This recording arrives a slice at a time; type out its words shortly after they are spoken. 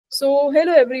Hello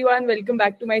everyone, welcome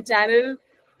back to my channel.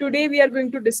 Today we are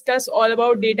going to discuss all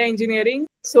about data engineering.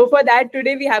 So for that,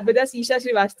 today we have with us Eesha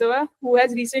Srivastava, who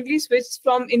has recently switched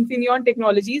from Infineon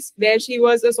Technologies, where she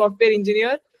was a software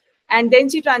engineer, and then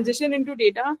she transitioned into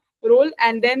data role,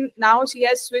 and then now she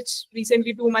has switched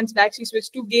recently 2 months back. She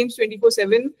switched to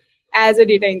Games24x7 as a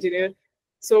data engineer.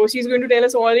 So she's going to tell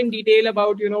us all in detail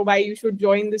about why you should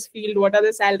join this field, what are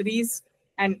the salaries,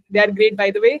 and they are great by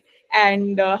the way,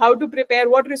 and how to prepare,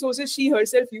 what resources she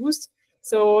herself used.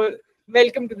 So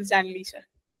welcome to the channel, Eesha.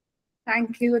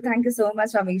 Thank you. Thank you so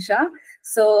much, Amisha.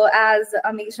 So as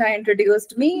Amisha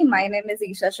introduced me, my name is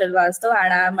Eesha Srivastava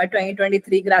and I am a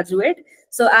 2023 graduate.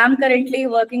 So I'm currently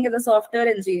working as a software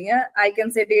engineer. I can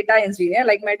say data engineer,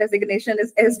 like my designation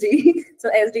is SD.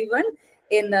 So SD1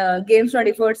 in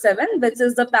Games24x7, which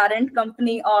is the parent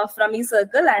company of Rummy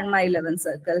Circle and My 11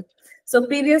 Circle. So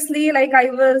previously, like I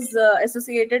was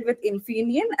associated with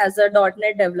Infineon as a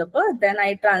 .NET developer. Then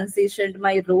I transitioned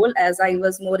my role as I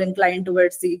was more inclined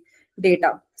towards the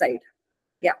data side.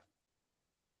 Yeah.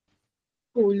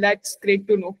 Cool, that's great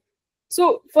to know.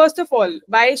 So first of all,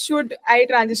 why should I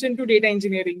transition to data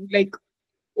engineering? Like,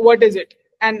 what is it?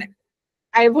 And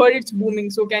I've heard it's booming,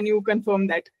 so can you confirm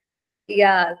that?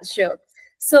 Yeah, sure.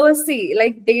 So see,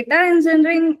 like data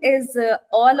engineering is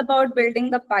all about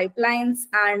building the pipelines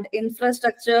and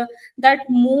infrastructure that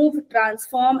move,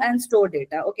 transform, and store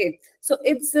data. Okay, so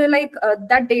it's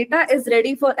that data is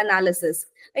ready for analysis.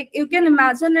 Like you can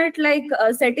imagine it like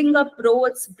setting up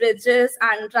roads, bridges,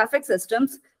 and traffic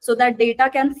systems so that data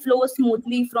can flow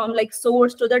smoothly from like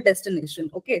source to the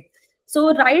destination. Okay,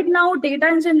 so right now data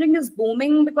engineering is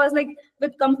booming because like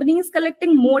with companies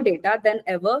collecting more data than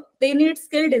ever, they need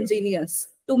skilled engineers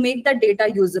to make that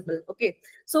data usable. Okay,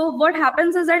 so what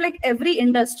happens is that like every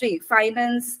industry,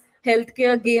 finance,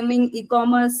 healthcare, gaming,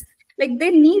 e-commerce, like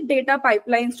they need data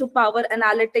pipelines to power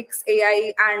analytics,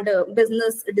 AI, and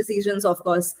business decisions, of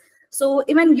course. So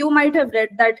even you might have read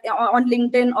that on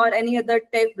LinkedIn or any other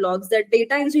tech blogs that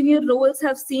data engineer roles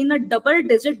have seen a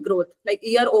double-digit growth, like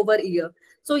year over year.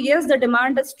 So yes, the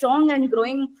demand is strong and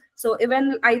growing. So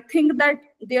even I think that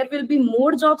there will be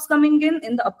more jobs coming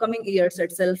in the upcoming years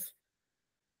itself.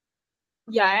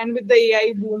 Yeah, and with the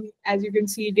AI boom, as you can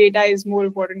see, data is more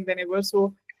important than ever.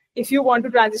 So if you want to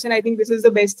transition, I think this is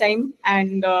the best time.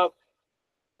 And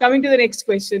coming to the next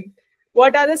question,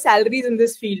 what are the salaries in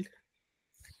this field?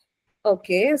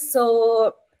 Okay,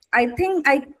 so I think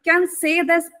I can say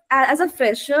this as a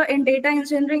fresher in data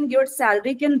engineering, your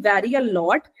salary can vary a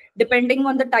lot depending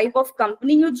on the type of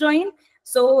company you join.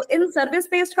 So in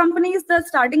service-based companies, the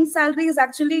starting salary is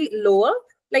actually lower.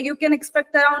 Like you can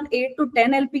expect around 8 to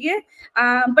 10 LPA,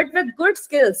 but with good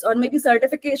skills or maybe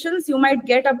certifications, you might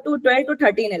get up to 12 to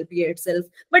 13 LPA itself.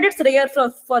 But it's rare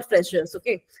for freshers.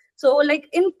 Okay. So like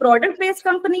in product-based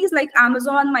companies like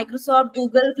Amazon, Microsoft,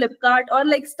 Google, Flipkart, or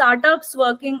like startups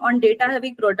working on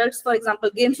data-heavy products, for example,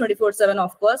 Games24x7,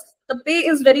 of course, the pay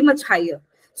is very much higher.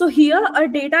 So here, a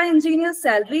data engineer's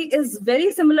salary is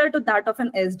very similar to that of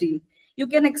an SD. You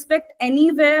can expect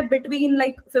anywhere between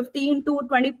like 15 to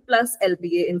 20 plus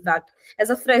LPA. In fact, as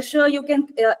a fresher, you can,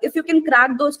 if you can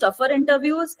crack those tougher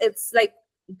interviews, it's like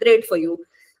great for you.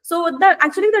 So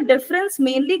actually the difference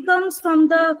mainly comes from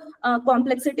the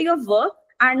complexity of work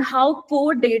and how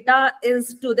core data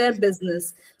is to their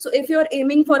business. So if you're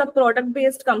aiming for a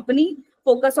product-based company,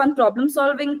 focus on problem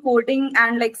solving, coding,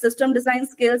 and like system design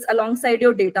skills alongside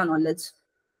your data knowledge.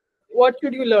 What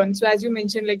should you learn? So as you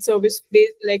mentioned, like service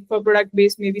based, like for product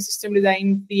based, maybe system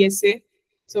design, PSA.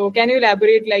 So can you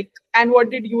elaborate, like, and what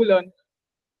did you learn?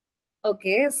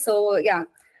 Okay, so yeah.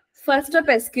 First up,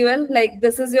 SQL, like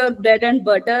this is your bread and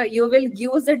butter. You will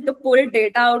use it to pull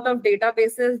data out of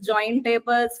databases, join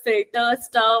tables, filter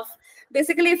stuff.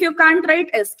 Basically, if you can't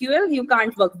write SQL, you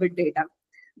can't work with data.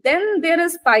 Then there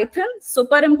is Python,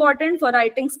 super important for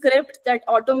writing scripts that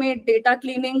automate data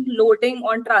cleaning, loading,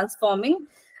 or transforming.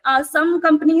 Some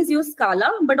companies use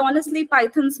Scala, but honestly,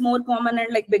 Python's more common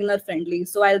and like beginner friendly.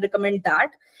 So I'll recommend that.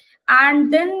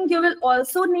 And then you will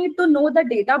also need to know the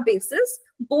databases,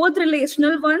 both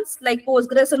relational ones like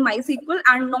Postgres or MySQL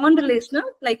and non-relational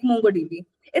like MongoDB.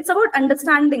 It's about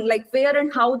understanding like where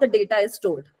and how the data is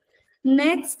stored.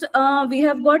 Next, we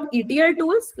have got ETL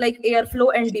tools like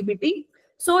Airflow and dbt.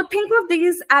 So think of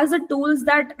these as the tools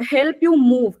that help you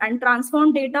move and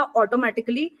transform data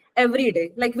automatically every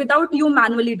day, like without you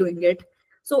manually doing it.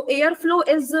 So Airflow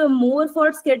is more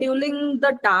for scheduling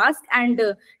the task, and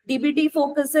dbt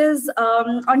focuses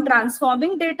on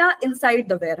transforming data inside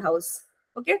the warehouse.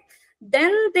 Okay.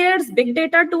 Then there's big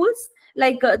data tools,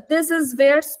 like this is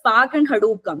where Spark and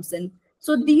Hadoop comes in.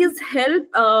 So these help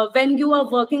when you are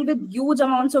working with huge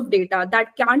amounts of data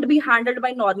that can't be handled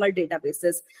by normal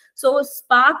databases. So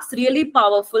Spark's really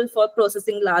powerful for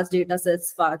processing large data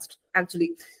sets fast,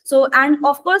 actually. So, and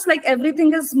of course, like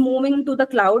everything is moving to the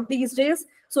cloud these days.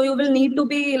 So you will need to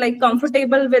be like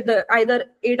comfortable with either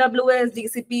AWS,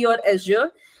 GCP, or Azure,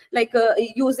 like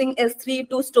using S3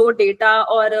 to store data,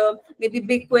 or maybe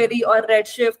BigQuery or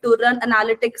Redshift to run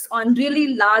analytics on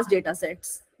really large data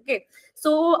sets. Okay.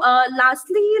 So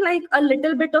lastly, like a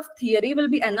little bit of theory will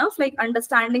be enough, like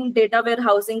understanding data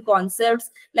warehousing concepts,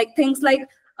 like things like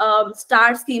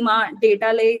star schema,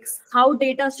 data lakes, how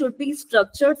data should be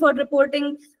structured for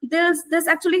reporting. This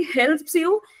actually helps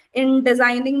you in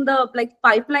designing the like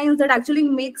pipelines that actually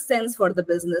make sense for the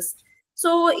business.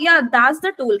 So yeah, that's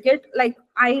the toolkit. Like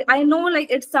I know like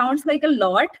it sounds like a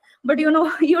lot, but you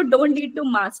know, you don't need to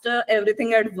master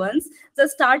everything at once.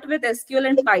 Just start with SQL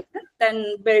and Python,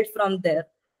 then build from there.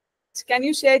 Can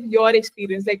you share your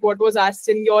experience, like what was asked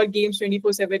in your Games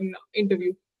 24/7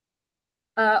 interview?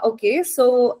 Okay,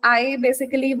 so I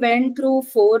basically went through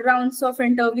 4 rounds of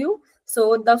interview.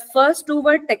 So the first two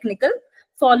were technical,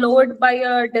 followed by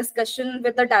a discussion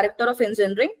with the director of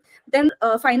engineering. Then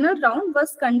final round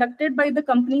was conducted by the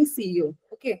company CEO.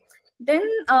 Okay. Then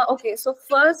okay, so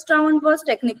first round was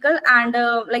technical, and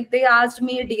like they asked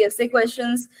me DSA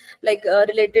questions, like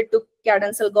related to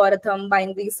cadence algorithm,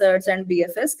 binary search, and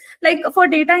BFS. Like for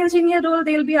data engineer role,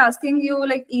 they'll be asking you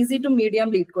like easy to medium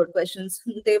lead code questions.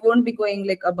 They won't be going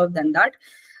like above than that.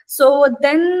 So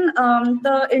then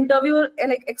the interviewer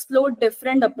like explored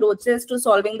different approaches to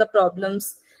solving the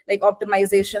problems, like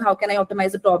optimization. How can I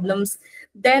optimize the problems?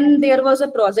 Then there was a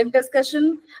project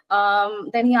discussion.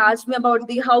 Then he asked me about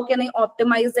the how can I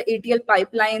optimize the ETL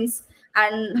pipelines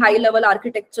and high level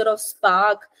architecture of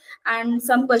Spark, and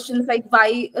some questions like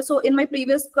why. So in my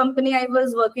previous company, I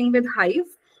was working with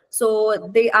Hive.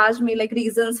 So they asked me like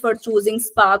reasons for choosing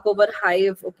Spark over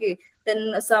Hive. Okay.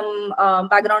 Then some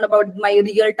background about my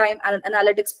real-time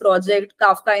analytics project,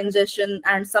 Kafka ingestion,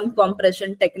 and some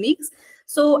compression techniques.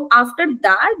 So after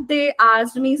that, they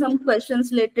asked me some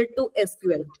questions related to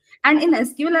SQL. And in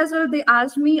SQL as well, they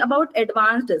asked me about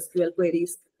advanced SQL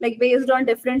queries, like based on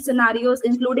different scenarios,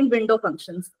 including window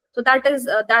functions. So that is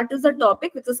the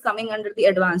topic which is coming under the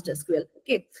advanced SQL.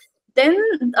 Okay. Then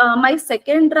my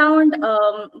second round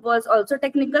was also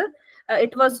technical.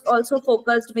 It was also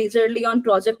focused majorly on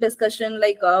project discussion,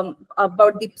 like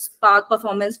about the Spark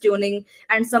performance tuning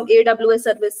and some AWS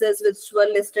services which were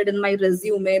listed in my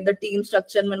resume, the team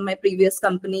structure in my previous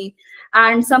company,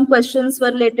 and some questions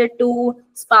were related to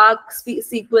Spark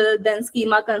SQL, then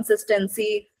schema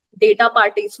consistency, data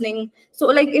partitioning. So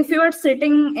like if you are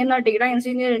sitting in a data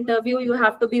engineer interview, you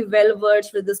have to be well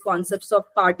versed with these concepts of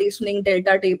partitioning,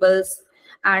 delta tables,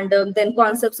 and then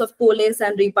concepts of coalesce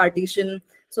and repartition.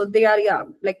 So they are, yeah,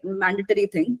 like mandatory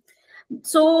thing.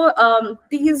 So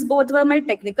these both were my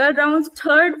technical rounds.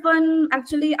 Third one,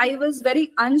 actually, I was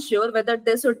very unsure whether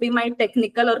this would be my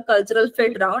technical or cultural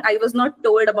fit round. I was not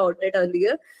told about it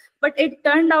earlier, but it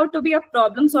turned out to be a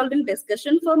problem solving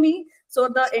discussion for me. So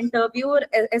the interviewer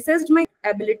assessed my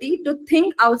ability to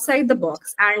think outside the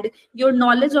box and your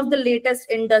knowledge of the latest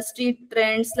industry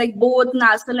trends, like both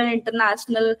national and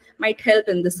international, might help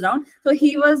in this round. So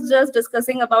he was just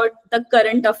discussing about the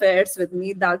current affairs with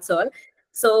me. That's all.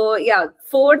 So yeah,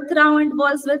 fourth round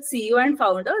was with CEO and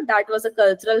founder. That was a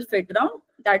cultural fit round.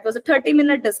 That was a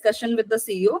 30-minute discussion with the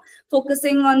CEO,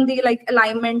 focusing on the like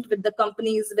alignment with the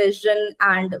company's vision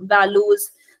and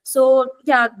values. So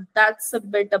yeah, that's a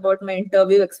bit about my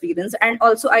interview experience. And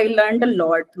also I learned a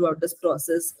lot throughout this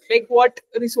process. Like what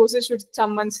resources should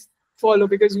someone follow?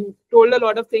 Because you told a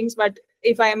lot of things, but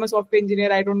if I am a software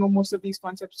engineer, I don't know most of these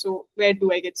concepts. So where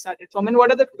do I get started from? And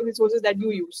what are the resources that you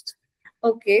used?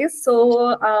 Okay,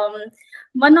 so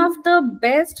one of the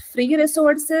best free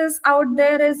resources out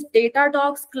there is Data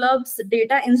Talks Club's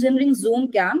Data Engineering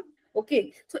Zoom Camp.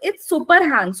 Okay, so it's super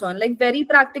hands-on, like very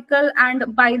practical,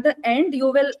 and by the end,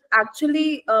 you will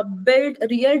actually build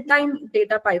real-time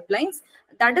data pipelines.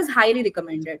 That is highly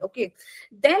recommended. Okay,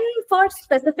 then for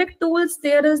specific tools,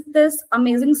 there is this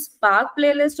amazing Spark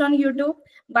playlist on YouTube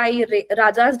by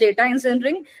Raja's Data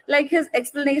Engineering. Like his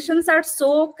explanations are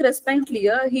so crisp and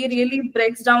clear. He really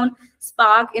breaks down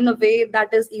Spark in a way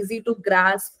that is easy to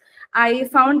grasp. I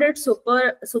found it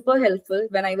super helpful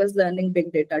when I was learning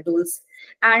big data tools.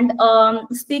 And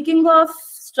speaking of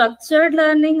structured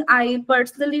learning, I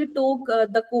personally took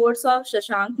the course of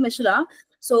Shashank Mishra.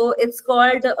 So it's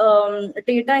called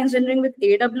Data Engineering with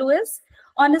AWS.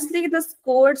 Honestly, this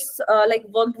course like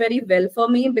worked very well for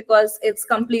me because it's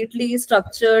completely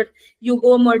structured. You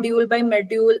go module by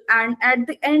module, and at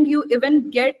the end you even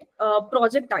get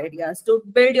project ideas to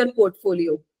build your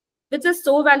portfolio, which is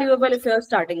so valuable if you're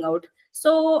starting out.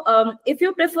 So if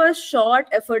you prefer short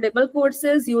affordable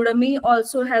courses, Udemy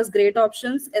also has great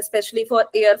options, especially for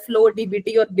Airflow,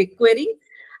 DBT, or BigQuery.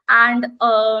 And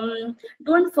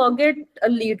don't forget a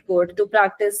lead code to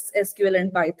practice SQL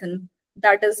and Python.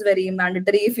 That is very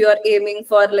mandatory. If you are aiming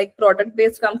for like product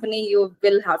based company, you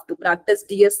will have to practice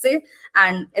DSA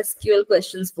and SQL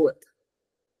questions both.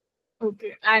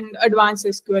 Okay, and advanced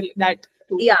SQL, that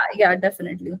too. Yeah,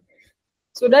 definitely.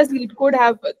 So does lead code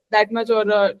have that much,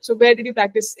 or so where did you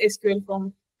practice SQL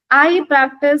from? I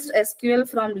practiced SQL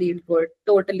from lead code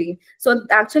totally. So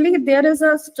actually, there is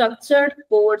a structured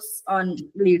course on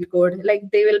lead code.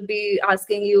 Like they will be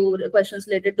asking you questions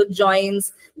related to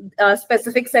joins, a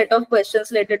specific set of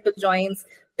questions related to joins.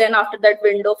 Then after that,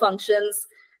 window functions.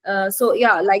 So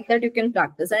yeah, like that you can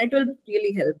practice, and it will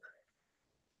really help.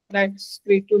 That's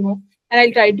great to know. And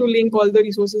I'll try to link all the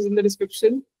resources in the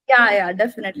description. Yeah,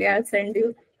 definitely. I'll send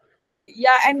you.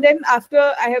 Yeah, and then after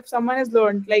I have someone has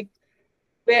learned, like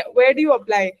where do you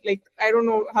apply? Like I don't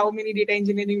know how many data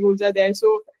engineering roles are there.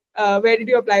 So where did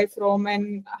you apply from,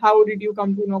 and how did you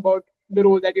come to know about the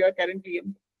role that you are currently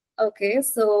in? Okay,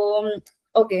 so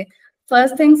okay.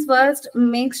 First things first,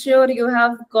 make sure you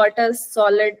have got a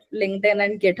solid LinkedIn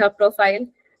and GitHub profile.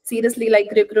 Seriously,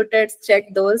 like recruiters,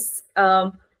 check those.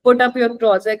 Put up your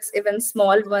projects, even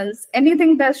small ones.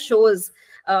 Anything that shows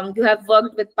you have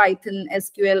worked with Python,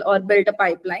 SQL, or built a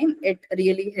pipeline, it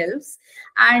really helps.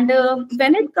 And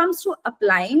when it comes to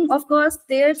applying, of course,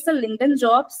 there's the LinkedIn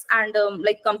jobs and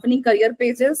like company career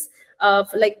pages.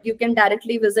 Like you can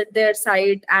directly visit their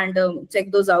site and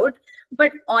check those out.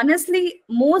 But honestly,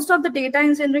 most of the data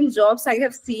engineering jobs I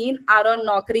have seen are on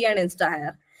Naukri and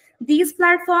Instahire. These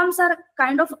platforms are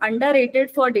kind of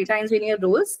underrated for data engineer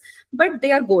roles, but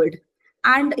they are gold.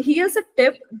 And here's a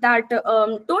tip that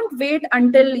don't wait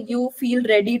until you feel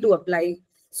ready to apply.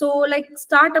 So like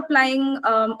start applying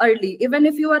early, even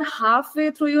if you are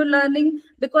halfway through your learning,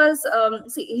 because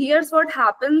see, here's what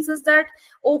happens is that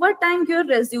over time your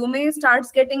resume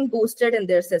starts getting boosted in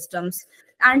their systems,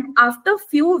 and after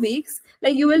few weeks,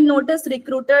 like you will notice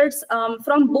recruiters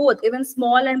from both even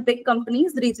small and big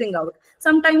companies reaching out.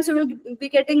 Sometimes you will be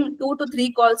getting 2 to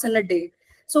 3 calls in a day.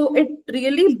 So it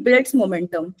really builds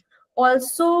momentum.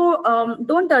 Also,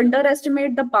 don't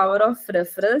underestimate the power of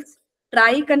referrals.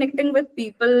 Try connecting with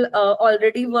people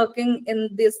already working in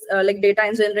this like data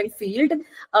engineering field.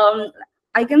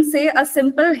 I can say a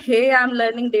simple, hey, I'm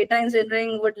learning data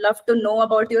engineering, would love to know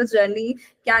about your journey,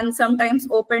 can sometimes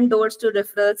open doors to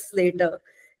referrals later.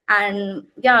 And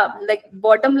yeah, like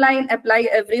bottom line, apply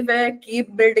everywhere,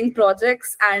 keep building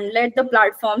projects, and let the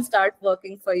platform start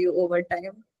working for you over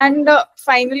time. And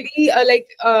finally,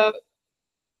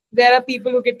 there are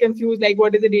people who get confused, like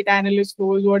what is a data analyst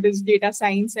role, what is data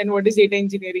science, and what is data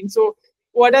engineering. So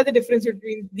what are the difference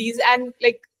between these, and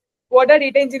like what are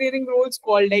data engineering roles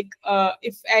called? Like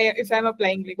if I'm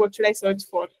applying, like what should I search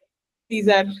for? These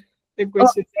are the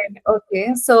questions.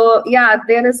 Okay. So yeah,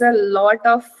 there is a lot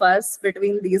of fuss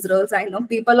between these roles. I know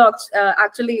people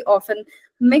actually often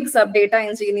mix up data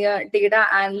engineer, data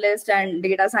analyst, and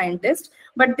data scientist,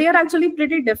 but they are actually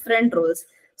pretty different roles.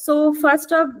 So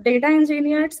first up, data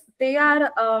engineers, they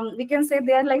are we can say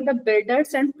they are like the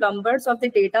builders and plumbers of the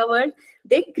data world.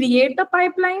 They create the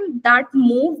pipeline that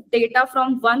move data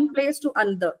from one place to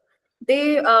another.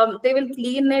 They will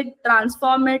clean it,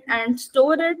 transform it, and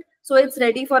store it so it's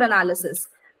ready for analysis.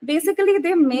 Basically,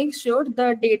 they make sure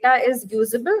the data is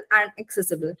usable and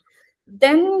accessible.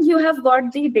 Then you have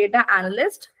got the data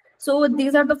analyst. So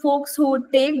these are the folks who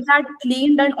take that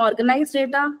cleaned and organized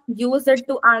data, use it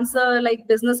to answer like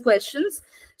business questions.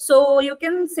 So you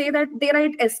can say that they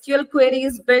write SQL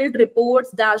queries, build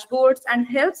reports, dashboards, and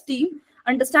helps team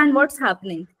understand what's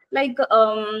happening. Like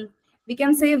we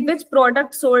can say which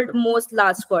product sold most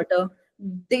last quarter.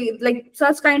 They like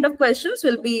such kind of questions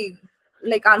will be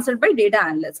like answered by data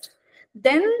analyst.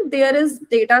 Then there is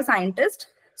data scientist.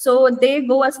 So they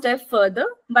go a step further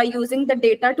by using the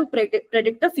data to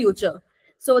predict the future.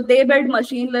 So they build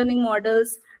machine learning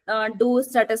models, do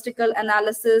statistical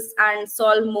analysis, and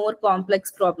solve more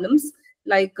complex problems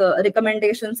like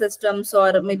recommendation systems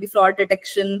or maybe fraud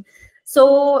detection.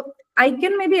 So I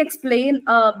can maybe explain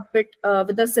a bit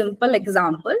with a simple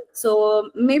example.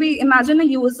 So maybe imagine a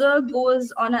user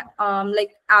goes on a,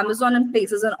 like Amazon and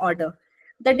places an order.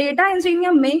 The data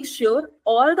engineer makes sure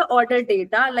all the order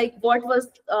data, like what was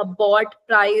bought,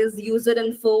 price, user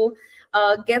info,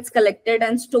 gets collected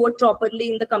and stored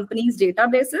properly in the company's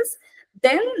databases.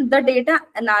 Then the data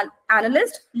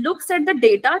analyst looks at the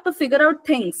data to figure out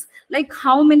things like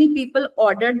how many people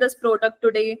ordered this product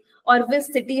today, or which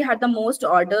city had the most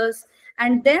orders.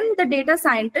 And then the data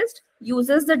scientist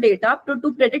uses the data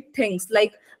to predict things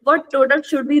like what product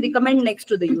should we recommend next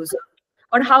to the user,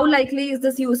 or how likely is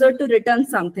this user to return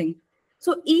something.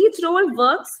 So each role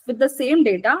works with the same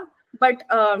data, but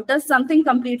does something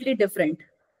completely different.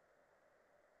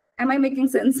 Am I making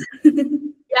sense?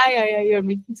 Yeah, you're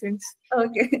making sense.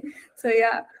 Okay. So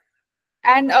yeah.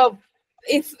 And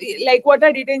if like, what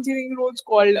are data engineering roles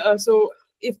called? So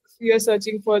if you're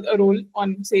searching for a role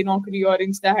on, say, Naukri or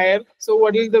InstaHire, so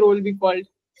what will the role be called?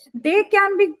 They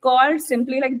can be called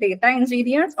simply like data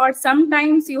engineers, or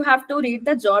sometimes you have to read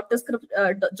the job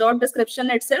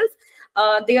description itself.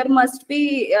 There must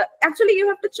be actually you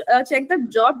have to check the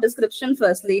job description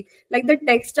firstly. Like the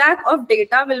tech stack of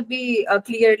data will be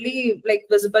clearly like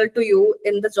visible to you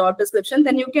in the job description.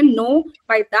 Then you can know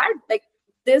by that like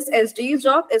this SD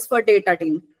job is for data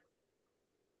team.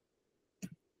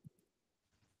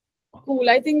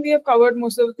 Cool. I think we have covered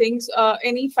most of the things.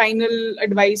 Any final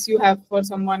advice you have for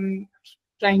someone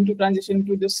trying to transition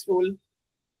to this role?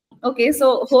 Okay,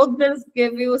 so hope this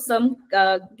give you some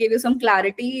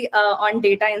clarity on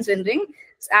data engineering.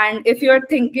 And if you're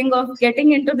thinking of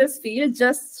getting into this field,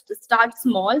 just start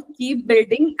small, keep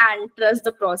building, and trust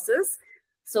the process.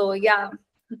 So yeah,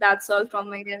 that's all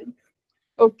from my end.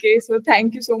 Okay, so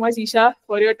thank you so much, Eesha,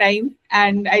 for your time.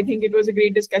 And I think it was a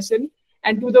great discussion.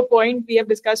 And to the point, we have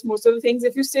discussed most of the things.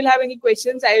 If you still have any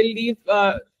questions, I will leave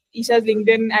Eesha's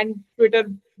LinkedIn and Twitter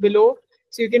below.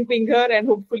 So you can ping her and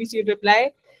hopefully she'll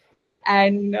reply.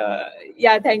 And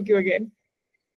yeah, thank you again.